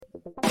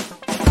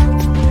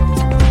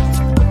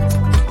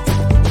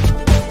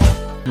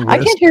I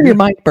can't hear your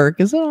mic, Burke.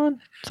 Is it on?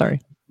 Sorry.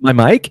 My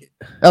mic?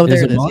 Oh,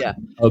 there it is. Yeah.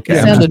 Okay.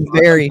 It sounded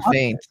very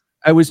faint.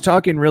 I was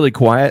talking really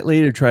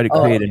quietly to try to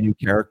create a new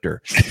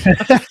character.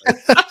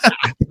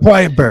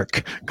 Quiet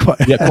Burke.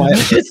 Quiet. Yeah,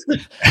 quiet. It's the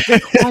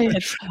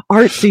quiet,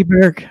 artsy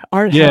Burke.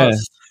 Art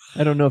house.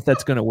 I don't know if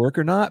that's going to work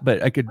or not,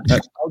 but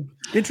I'll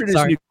introduce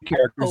new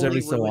characters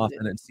every so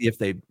often and see if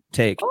they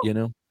take,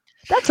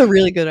 That's a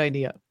really good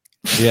idea.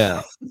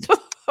 Yeah.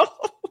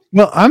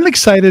 Well, I'm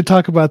excited to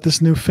talk about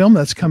this new film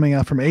that's coming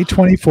out from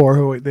A24,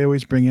 who they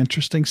always bring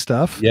interesting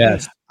stuff.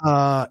 Yes.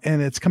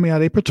 And it's coming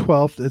out April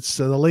 12th. It's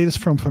the latest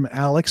film from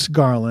Alex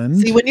Garland.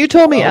 See, when you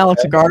told me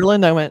Alex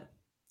Garland, I went,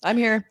 I'm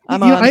here.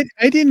 I'm on.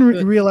 I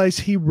didn't realize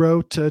he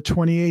wrote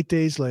 28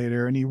 Days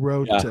Later, and he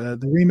wrote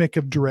the remake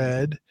of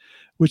Dread,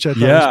 which I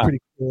thought was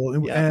pretty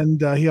cool. Yeah.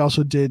 And he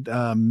also did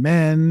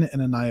Men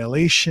and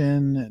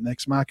Annihilation and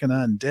Ex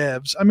Machina and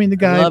Devs. I mean, the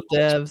guy. I love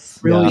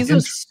Devs. Really he's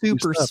a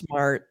super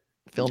smart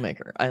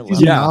filmmaker. I love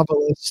He's a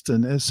novelist.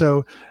 And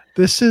so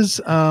this is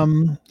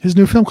his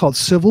new film called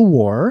Civil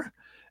War.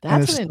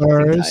 That's and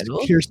it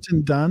stars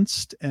Kirsten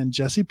Dunst and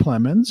Jesse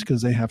Plemons,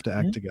 because they have to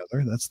act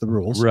together. That's the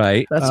rules.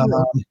 Right.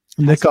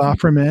 Nick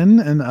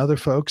Offerman and other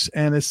folks.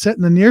 And it's set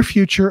in the near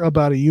future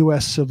about a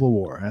U.S. Civil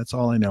War. That's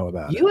all I know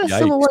about it. U.S.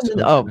 Civil War?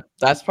 Oh,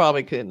 that's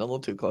probably getting a little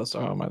too close to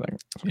home, I think.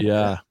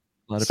 Yeah.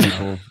 A lot of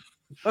people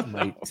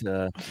might,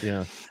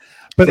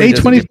 But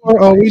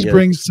A24 always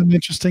brings some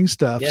interesting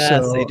stuff.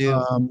 Yes, they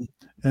do.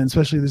 And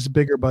especially these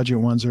bigger budget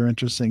ones are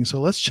interesting.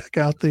 So let's check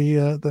out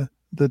the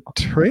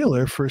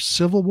trailer for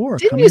Civil War.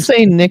 Didn't you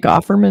say Nick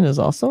Offerman is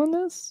also in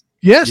this?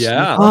 Yes.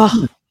 Yeah.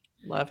 Oh,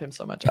 love him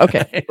so much.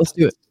 Okay, let's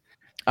do it.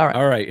 All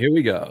right, here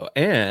we go.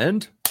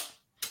 And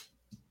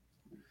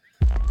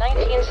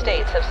 19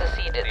 states have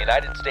seceded. The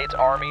United States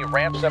Army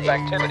ramps up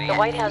activity. The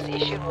White House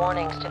issued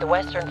warnings to the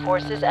Western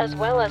forces as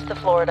well as the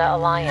Florida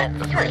Alliance.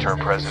 The three-term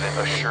president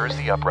assures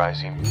the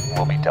uprising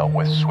will be dealt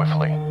with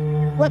swiftly.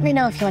 Let me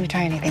know if you want to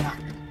try anything on.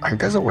 Are you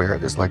guys aware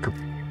there's like a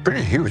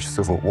pretty huge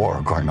civil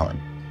war going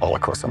on all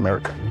across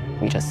America?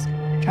 We just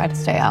try to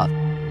stay out.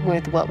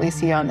 With what we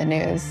see on the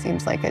news,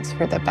 seems like it's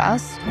for the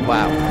best.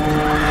 Wow.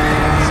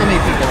 So many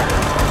people.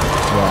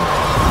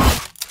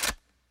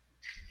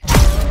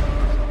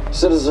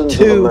 Citizens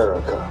of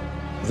America,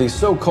 the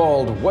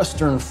so-called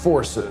Western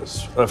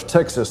forces of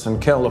Texas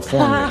and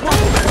California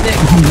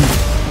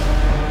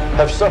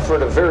have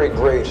suffered a very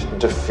great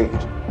defeat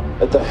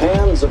at the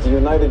hands of the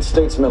United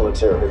States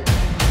military.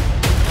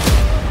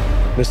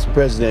 Mr.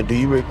 President, do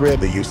you regret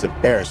the use of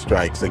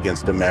airstrikes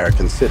against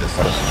American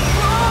citizens?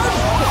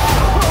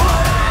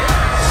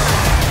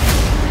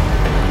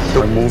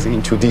 We're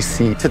moving to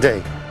D.C.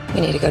 today.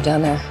 We need to go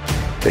down there.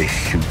 They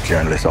shoot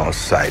journalists on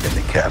sight in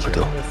the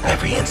Capitol.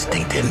 Every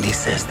instinct in me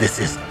says this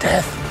is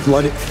death.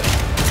 Blooded.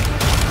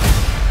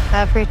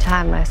 Every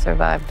time I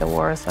survived a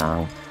war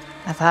zone,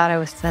 I thought I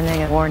was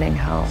sending a warning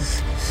home.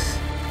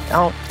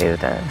 Don't do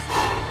this.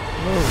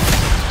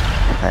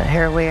 But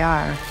here we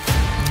are.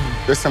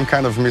 There's some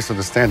kind of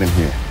misunderstanding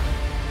here.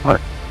 What?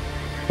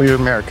 Well, you're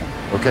American,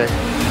 okay?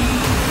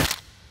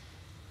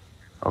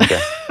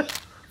 Okay.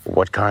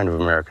 What kind of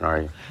American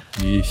are you?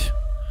 Yeesh.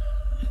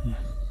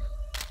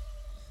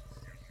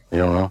 You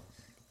don't know?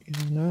 You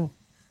don't know.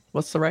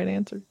 What's the right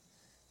answer?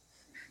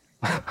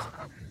 That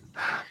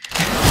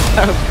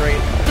was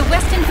great. The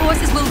Western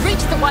forces will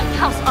reach the White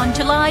House on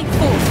July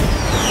 4th.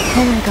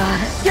 Oh my God.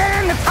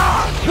 Get in the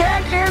car!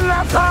 Get in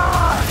the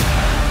car!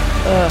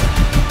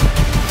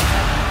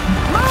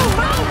 Move,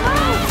 move,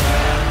 move!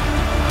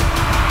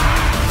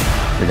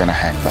 You're gonna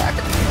hang back.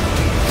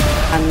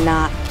 I'm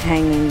not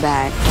hanging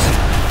back.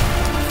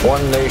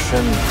 One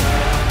nation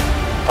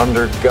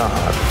under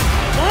God,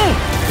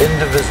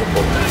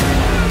 indivisible,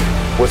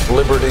 with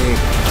liberty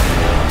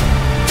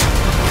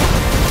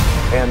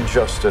and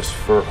justice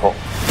for all.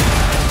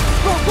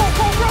 Go, go,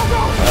 go, go,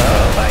 go!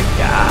 Oh my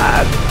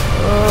God.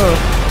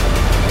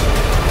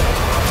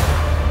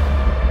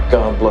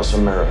 God bless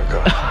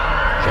America.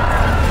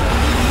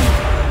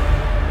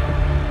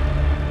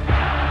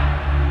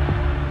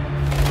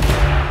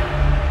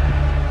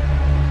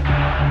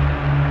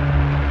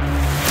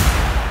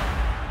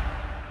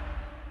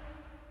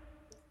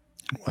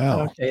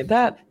 Wow. Okay,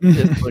 that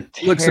just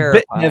looks a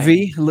bit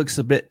heavy. Looks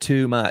a bit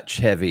too much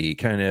heavy.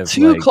 Kind of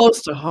too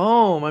close to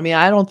home. I mean,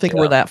 I don't think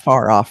we're that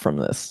far off from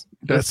this.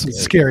 That's the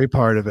scary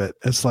part of it.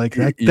 It's like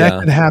that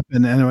could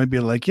happen, and it would be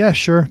like, yeah,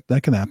 sure,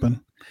 that can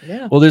happen.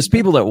 Yeah. Well, there's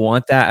people that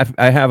want that.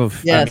 I have a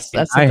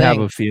I have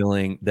a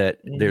feeling that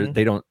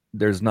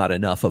there's not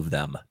enough of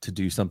them to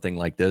do something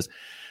like this,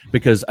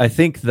 because I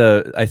think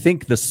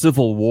the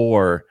Civil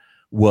War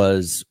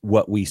was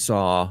what we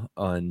saw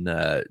on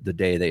the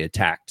day they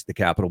attacked the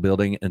Capitol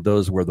building, and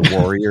those were the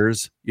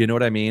warriors. You know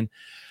what I mean?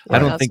 Yeah, I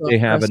don't think they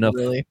have enough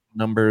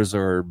numbers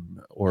or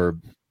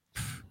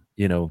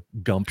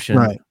gumption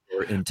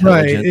or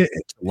intelligence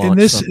to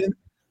launch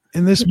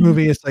in this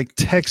movie, it's like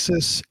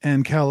Texas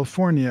and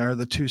California are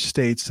the two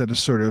states that are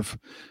sort of,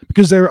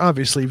 because they're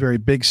obviously very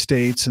big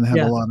states and have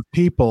a lot of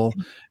people,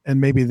 and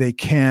maybe they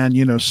can,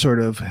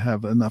 sort of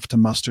have enough to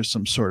muster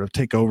some sort of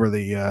take over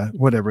the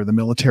whatever the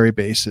military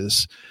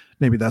bases.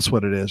 Maybe that's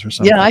what it is, or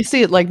something. Yeah, I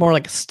see it like more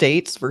like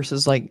states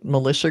versus like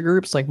militia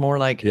groups, like more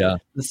like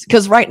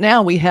because right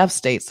now we have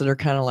states that are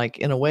kind of like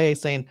in a way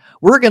saying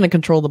we're going to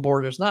control the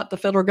borders, not the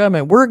federal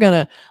government. We're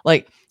going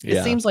to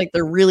it seems like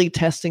they're really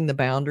testing the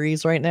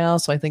boundaries right now.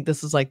 So I think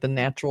this is like the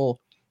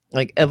natural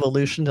like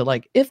evolution to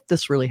like if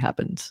this really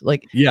happened,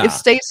 like if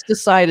states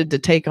decided to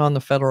take on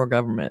the federal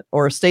government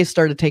or states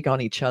started to take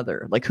on each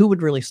other, like who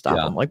would really stop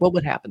them? Like what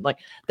would happen? Like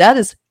that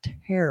is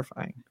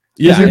terrifying.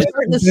 Yeah, you're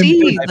starting to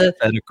see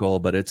hypothetical,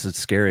 but it's a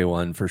scary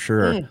one for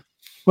sure.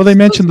 Well, they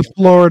mentioned the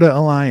Florida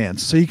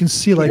Alliance, so you can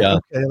see okay,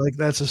 like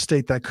that's a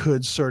state that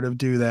could sort of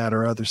do that,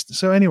 or others.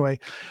 So anyway,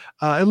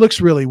 it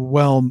looks really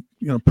well,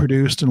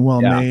 produced and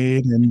well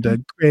made,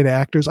 and great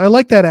actors. I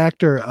like that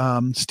actor,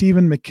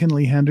 Stephen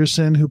McKinley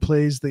Henderson, who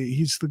plays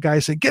he's the guy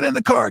saying, "Get in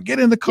the car, get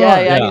in the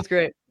car." Yeah, he's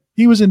great.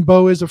 He was in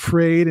Beau is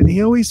Afraid, and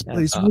he always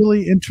plays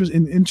really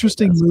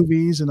interesting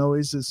movies, and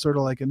always is sort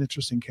of like an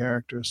interesting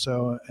character.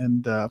 So,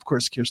 and of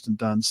course, Kirsten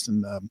Dunst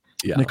and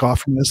Nick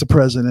Offerman as the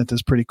president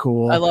is pretty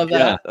cool. I love that.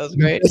 Yeah. That was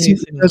great.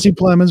 Jesse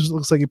Plemons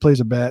looks like he plays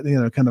a bad,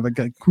 kind of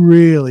a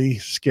really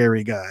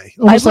scary guy,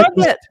 almost like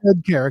the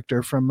Ted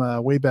character from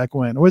way back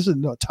when. Or was it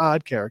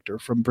Todd character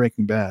from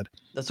Breaking Bad?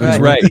 That's right.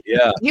 Right.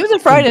 Yeah. He was in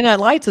Friday Night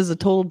Lights as a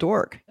total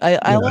dork.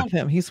 I love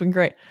him. He's been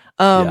great.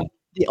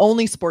 The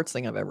only sports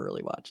thing I've ever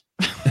really watched.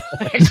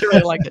 I actually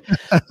really liked it.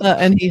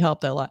 And he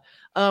helped out a lot.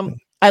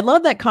 I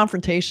love that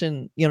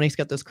confrontation. He's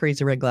got those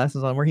crazy red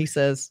glasses on where he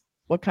says,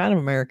 what kind of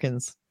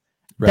Americans?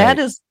 Right. That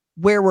is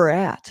where we're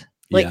at.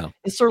 Like,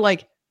 it's sort of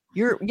like,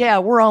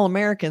 we're all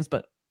Americans,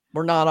 but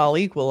we're not all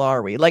equal,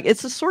 are we? Like,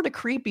 it's a sort of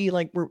creepy,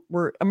 like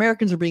we're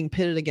Americans are being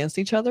pitted against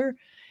each other.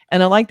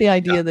 And I like the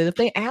idea that if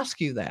they ask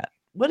you that,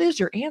 what is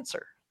your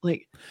answer?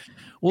 Like,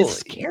 it's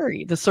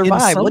scary to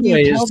survive. What do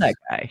you tell that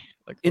guy?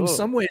 Like, in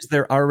some ways,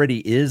 there already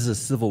is a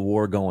civil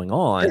war going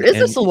on. There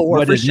is a civil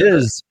war. For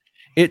sure.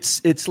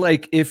 It's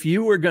like if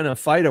you were going to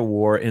fight a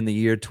war in the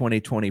year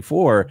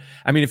 2024.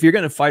 I mean, if you're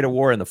going to fight a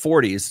war in the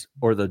 40s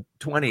or the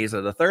 20s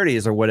or the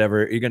 30s or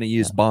whatever, you're going to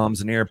use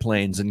bombs and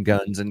airplanes and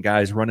guns and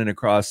guys running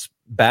across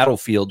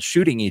battlefields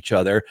shooting each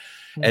other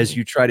as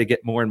you try to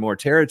get more and more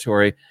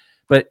territory.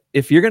 But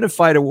if you're going to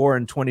fight a war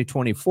in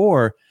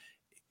 2024,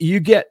 you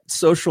get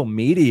social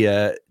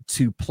media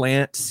to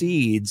plant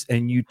seeds,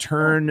 and you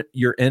turn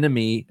your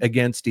enemy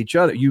against each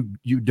other. You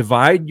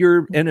divide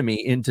your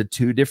enemy into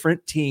two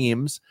different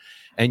teams,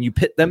 and you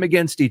pit them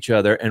against each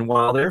other. And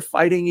while they're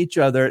fighting each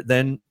other,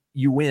 then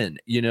you win.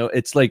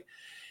 It's like,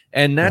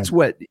 and that's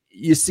what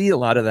you see a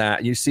lot of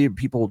that. You see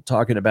people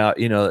talking about,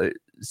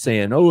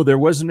 saying, "Oh, there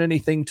wasn't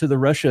anything to the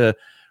Russia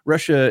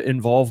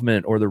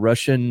involvement or the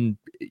Russian,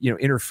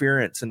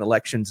 interference in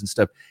elections and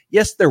stuff."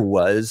 Yes, there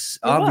was.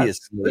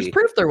 Obviously, there's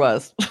proof there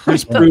was.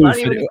 There's proof,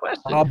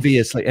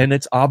 obviously, and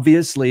it's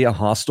obviously a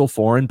hostile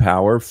foreign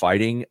power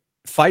fighting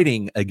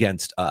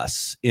against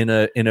us in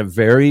a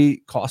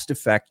very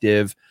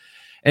cost-effective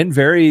and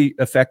very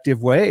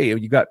effective way.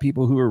 You got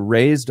people who are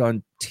raised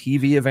on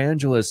TV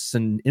evangelists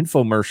and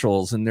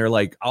infomercials, and they're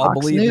like, "I'll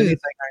believe anything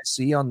I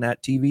see on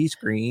that TV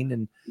screen."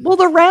 And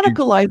they're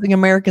radicalizing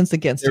Americans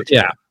against each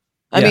other.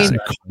 I mean,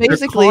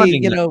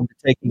 basically,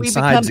 we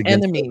become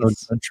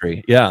enemies.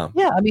 Country. Yeah.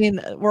 I mean,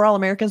 we're all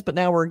Americans, but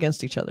now we're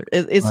against each other.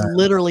 It's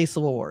literally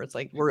civil war. It's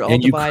like we're all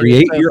divided.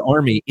 You create your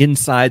army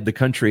inside the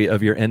country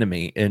of your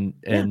enemy, and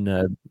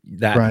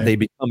they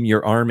become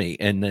your army,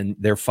 and then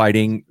they're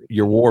fighting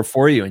your war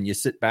for you, and you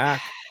sit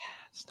back,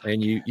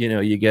 and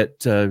you get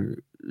to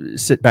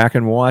sit back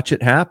and watch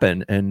it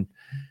happen, and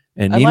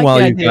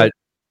meanwhile you've got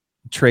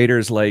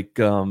traitors like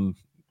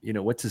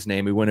what's his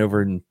name? We went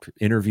over and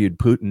interviewed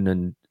Putin,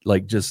 and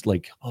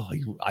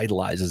he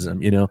idolizes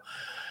him.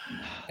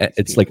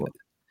 It's like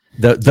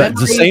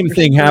the same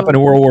thing happened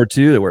in World War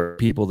II. There were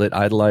people that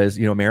idolized,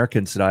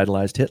 Americans that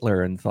idolized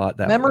Hitler and thought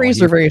that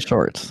memories are very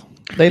short.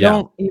 They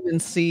don't even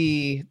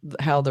see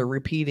how they're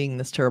repeating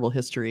this terrible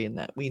history, and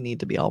that we need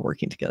to be all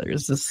working together.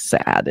 It's just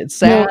sad. It's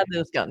sad that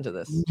it's gotten to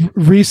this.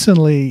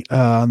 Recently,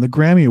 on the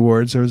Grammy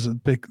Awards, there was a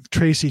big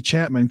Tracy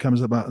Chapman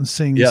comes about and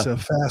sings a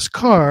Fast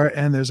Car,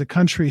 and there's a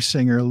country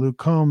singer, Luke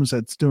Combs,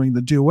 that's doing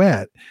the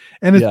duet.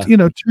 And it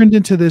turned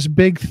into this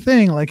big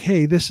thing, like,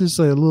 hey, this is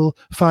a little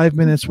 5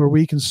 minutes where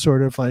we can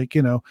sort of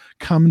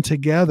come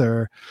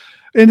together.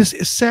 And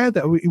it's sad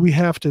that we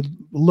have to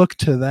look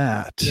to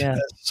that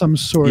as some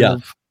sort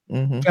of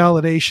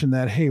validation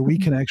that, hey, we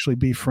can actually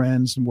be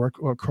friends and work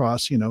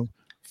across,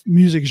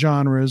 music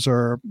genres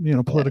or,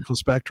 political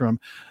spectrum.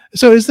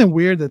 So isn't it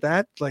weird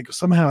that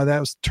somehow that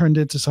was turned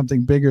into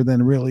something bigger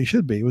than it really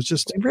should be? It was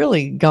just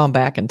really gone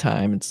back in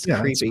time. It's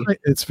creepy.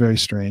 It's very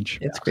strange.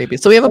 It's creepy.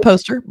 So we have a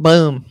poster.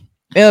 Boom.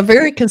 A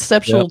very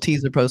conceptual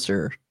teaser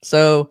poster.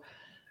 So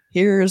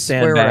here's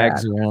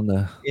sandbags around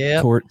the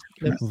court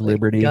of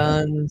liberty,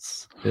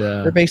 guns.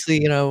 They're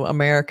basically,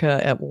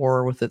 America at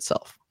war with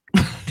itself.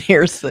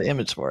 Here's the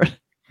image for it.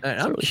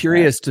 I'm really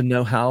curious to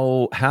know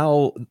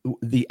how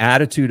the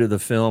attitude of the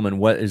film and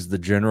what is the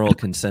general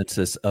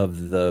consensus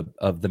of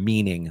the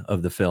meaning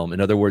of the film. In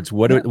other words,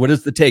 what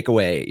is the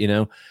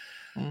takeaway,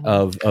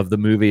 of the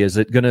movie? Is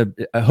it going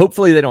to,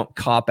 hopefully they don't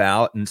cop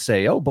out and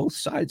say, oh, both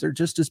sides are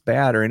just as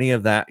bad or any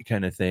of that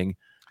kind of thing.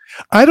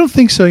 I don't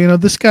think so.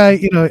 This guy,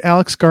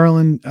 Alex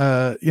Garland,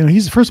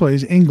 he's, first of all,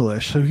 he's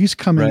English. So he's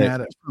coming at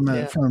it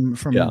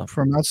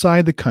from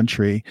outside the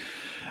country.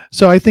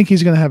 So I think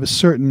he's going to have a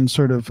certain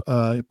sort of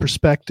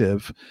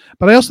perspective,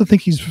 but I also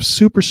think he's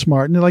super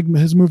smart. And like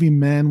his movie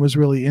Men was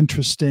really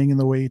interesting in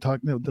the way he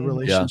talked, the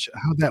relationship,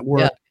 how that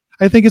worked. Yeah.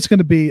 I think it's going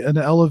to be an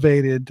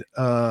elevated,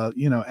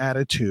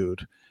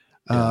 attitude,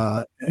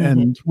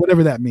 and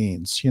whatever that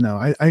means.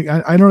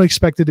 I don't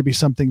expect it to be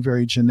something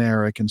very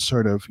generic and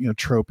sort of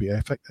tropey.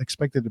 I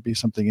expect it to be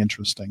something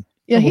interesting.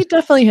 Yeah, he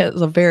definitely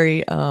has a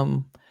very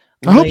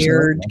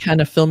layered kind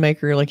of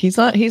filmmaker. Like he's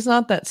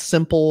not that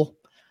simple.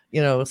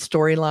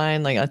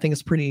 Storyline. Like I think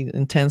it's pretty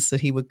intense that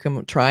he would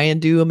try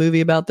and do a movie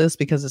about this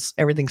because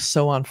everything's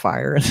so on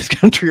fire in this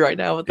country right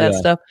now with that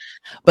stuff.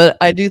 But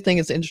I do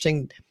think it's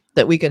interesting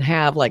that we could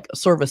have like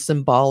sort of a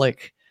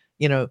symbolic,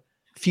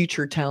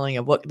 future telling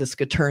of what this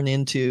could turn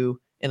into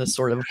in a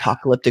sort of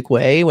apocalyptic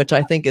way, which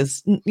I think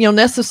is,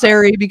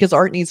 necessary because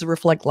art needs to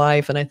reflect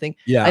life. And I think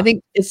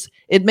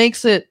it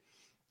makes it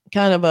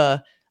kind of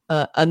a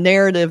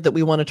narrative that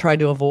we want to try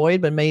to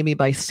avoid, but maybe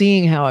by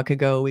seeing how it could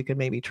go, we could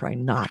maybe try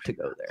not to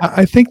go there.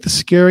 I think the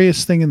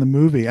scariest thing in the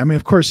movie, I mean,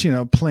 of course,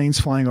 planes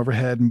flying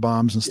overhead and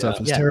bombs and stuff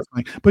is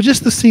terrifying, but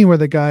just the scene where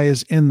the guy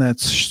is in that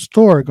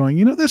store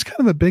going, there's kind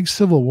of a big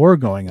civil war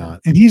going on,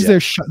 and he's there,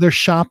 they're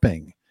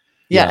shopping.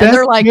 Yeah, and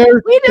they're like,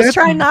 we just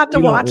try not to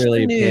watch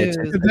the news.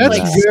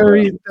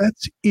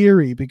 That's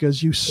eerie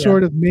because you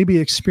sort of maybe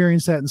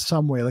experience that in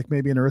some way, like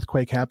maybe an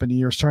earthquake happened and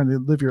you're starting to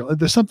live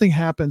there's something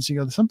happens,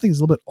 something's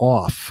a little bit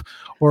off,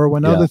 or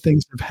when other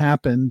things have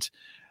happened,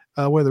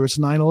 whether it's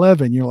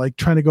 9/11, you're like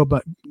trying to go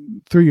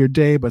through your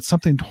day, but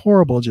something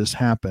horrible just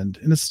happened,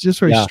 and it's just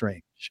very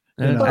strange.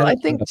 Well, I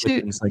think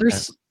too,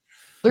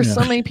 there's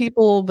so many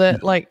people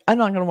that like, I'm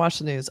not going to watch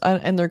the news,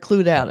 and they're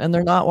clued out and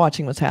they're not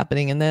watching what's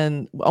happening. And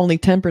then only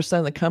 10%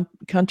 of the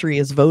country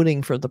is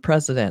voting for the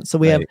president. So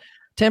we have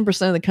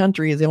 10% of the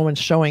country is the only one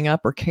showing up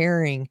or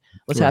caring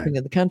what's happening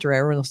in the country.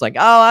 Everyone's like,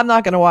 oh, I'm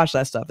not going to watch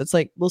that stuff. It's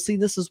like, well, see,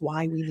 this is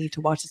why we need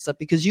to watch this stuff,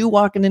 because you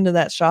walking into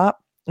that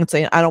shop and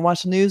saying, I don't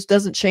watch the news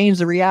doesn't change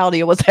the reality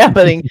of what's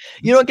happening.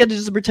 You don't get to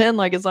just pretend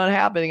like it's not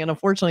happening. And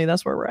unfortunately,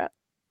 that's where we're at.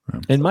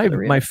 And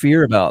my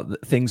fear about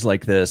things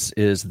like this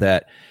is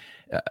that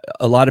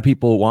a lot of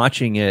people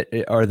watching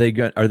it, are they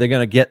going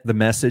to get the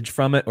message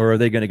from it, or are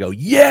they going to go,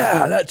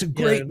 yeah, that's a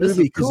great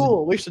movie,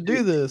 cool, we should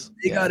do this,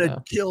 they got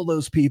to kill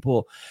those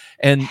people,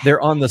 and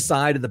they're on the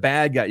side of the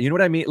bad guy? You know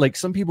what I mean? Like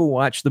some people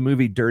watch the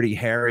movie Dirty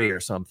Harry or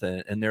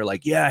something and they're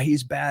like, yeah,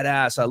 he's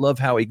badass, I love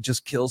how he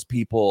just kills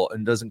people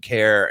and doesn't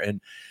care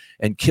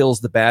and kills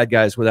the bad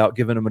guys without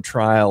giving them a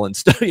trial and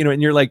stuff,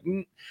 and you're like,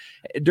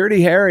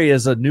 Dirty Harry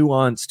is a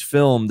nuanced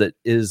film that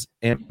is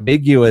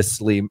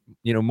ambiguously,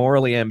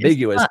 morally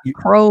ambiguous.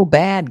 Pro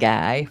bad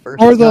guy.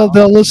 Or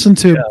they'll listen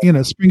to,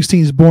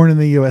 Springsteen's Born in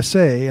the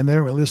USA, and they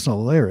don't listen to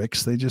the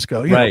lyrics. They just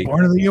go,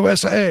 Born in the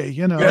USA,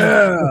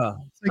 Yeah.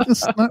 Like,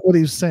 that's not what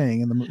he's saying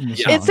in the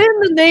song. It's in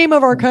the name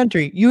of our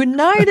country,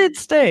 United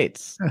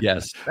States.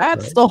 Yes.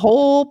 That's the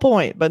whole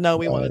point. But no,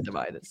 we want to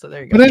divide it. So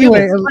there you go. But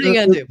anyway, what are you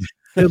going to do?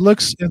 It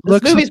looks.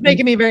 This movie's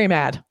making me very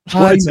mad.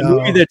 Well, it's a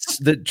movie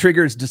that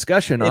triggers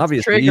discussion. It's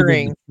obviously,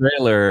 triggering. Even the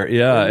trailer.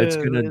 Yeah, it's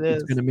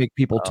gonna make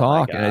people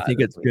talk, and I think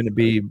it's going to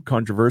be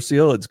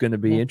controversial. It's going to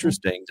be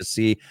interesting to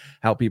see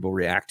how people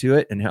react to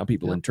it and how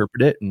people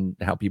interpret it and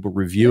how people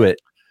review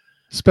it.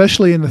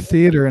 Especially in the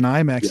theater and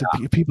IMAX,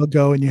 if people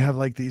go and you have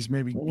like these,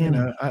 maybe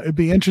it'd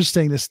be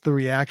interesting the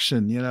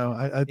reaction.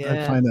 I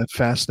find that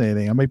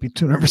fascinating. I might be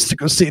too nervous to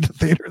go see it in the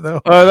theater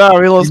though. Oh no, I'm a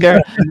little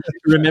scared.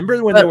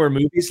 Remember when there were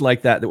movies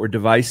like that were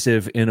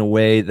divisive in a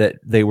way that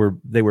they were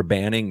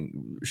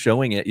banning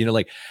showing it?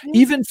 Like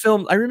even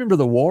film. I remember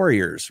The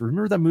Warriors.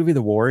 Remember that movie,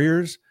 The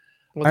Warriors?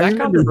 Was that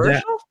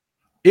controversial?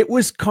 It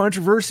was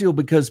controversial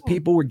because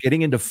people were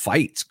getting into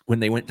fights when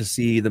they went to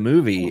see the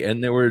movie,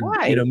 and there were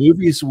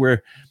movies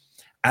where.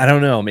 I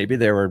don't know. Maybe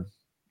there were,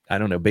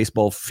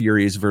 baseball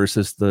furies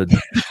versus the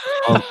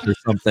or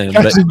something.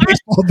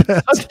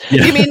 But,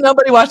 You mean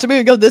nobody watched the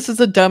movie and go, this is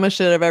the dumbest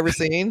shit I've ever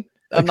seen?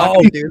 I'm not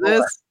going to do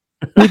this.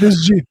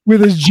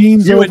 With his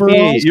jeans over.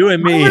 You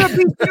and me. I'm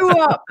going to beat you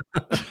up.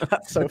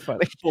 That's so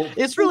funny.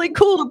 It's really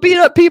cool to beat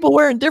up people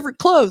wearing different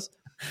clothes.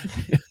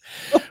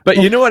 But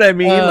you know what I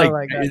mean?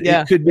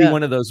 It could be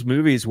one of those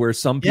movies where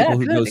some people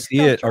who go see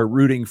it are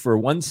rooting for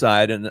one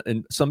side,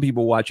 and some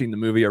people watching the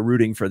movie are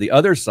rooting for the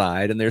other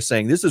side, and they're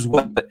saying this is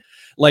what,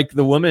 like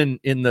the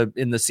woman in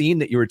the scene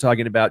that you were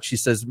talking about, she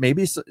says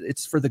maybe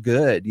it's for the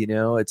good,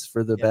 it's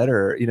for the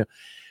better.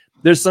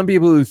 There's some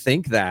people who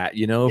think that,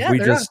 if we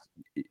just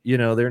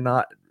they're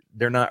not,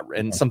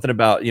 and something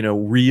about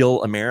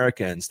real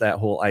Americans, that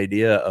whole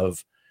idea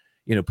of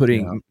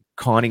putting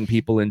conning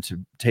people into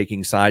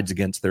taking sides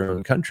against their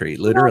own country.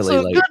 Literally,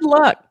 also, good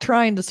luck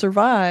trying to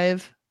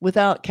survive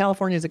without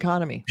California's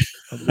economy.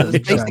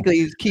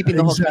 Basically keeping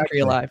the whole country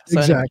alive. So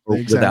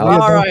exactly.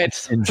 All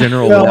right. In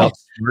general, without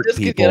smart this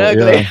people. Could get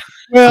ugly. Yeah.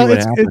 Well, I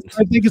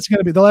think it's going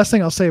to be the last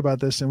thing I'll say about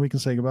this, and we can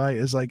say goodbye.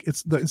 Is like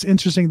it's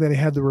interesting that he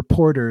had the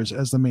reporters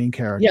as the main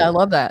character. Yeah, I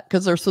love that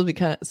because they're supposed to be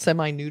kind of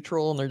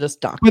semi-neutral and they're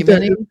just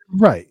documenting.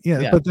 Right?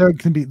 Yeah, but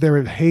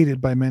they're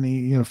hated by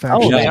many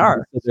factions. Oh, they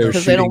are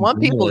because they don't want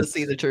people to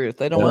see the truth.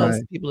 They don't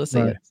want people to see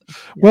it. So,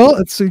 well,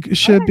 it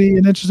should be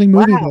an interesting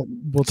movie. That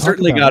we'll talk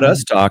certainly about got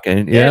us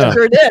talking. Yeah, it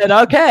sure did.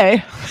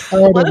 Okay,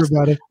 all right,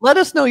 everybody. Let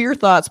us know your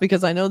thoughts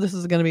because I know this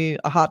is going to be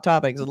a hot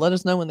topic. So let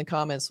us know in the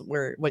comments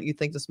what you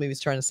think this movie's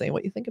trying to say.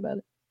 What you think about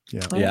it.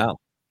 Yeah. Yeah.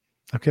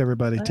 Okay,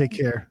 everybody. Take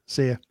care.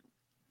 See ya.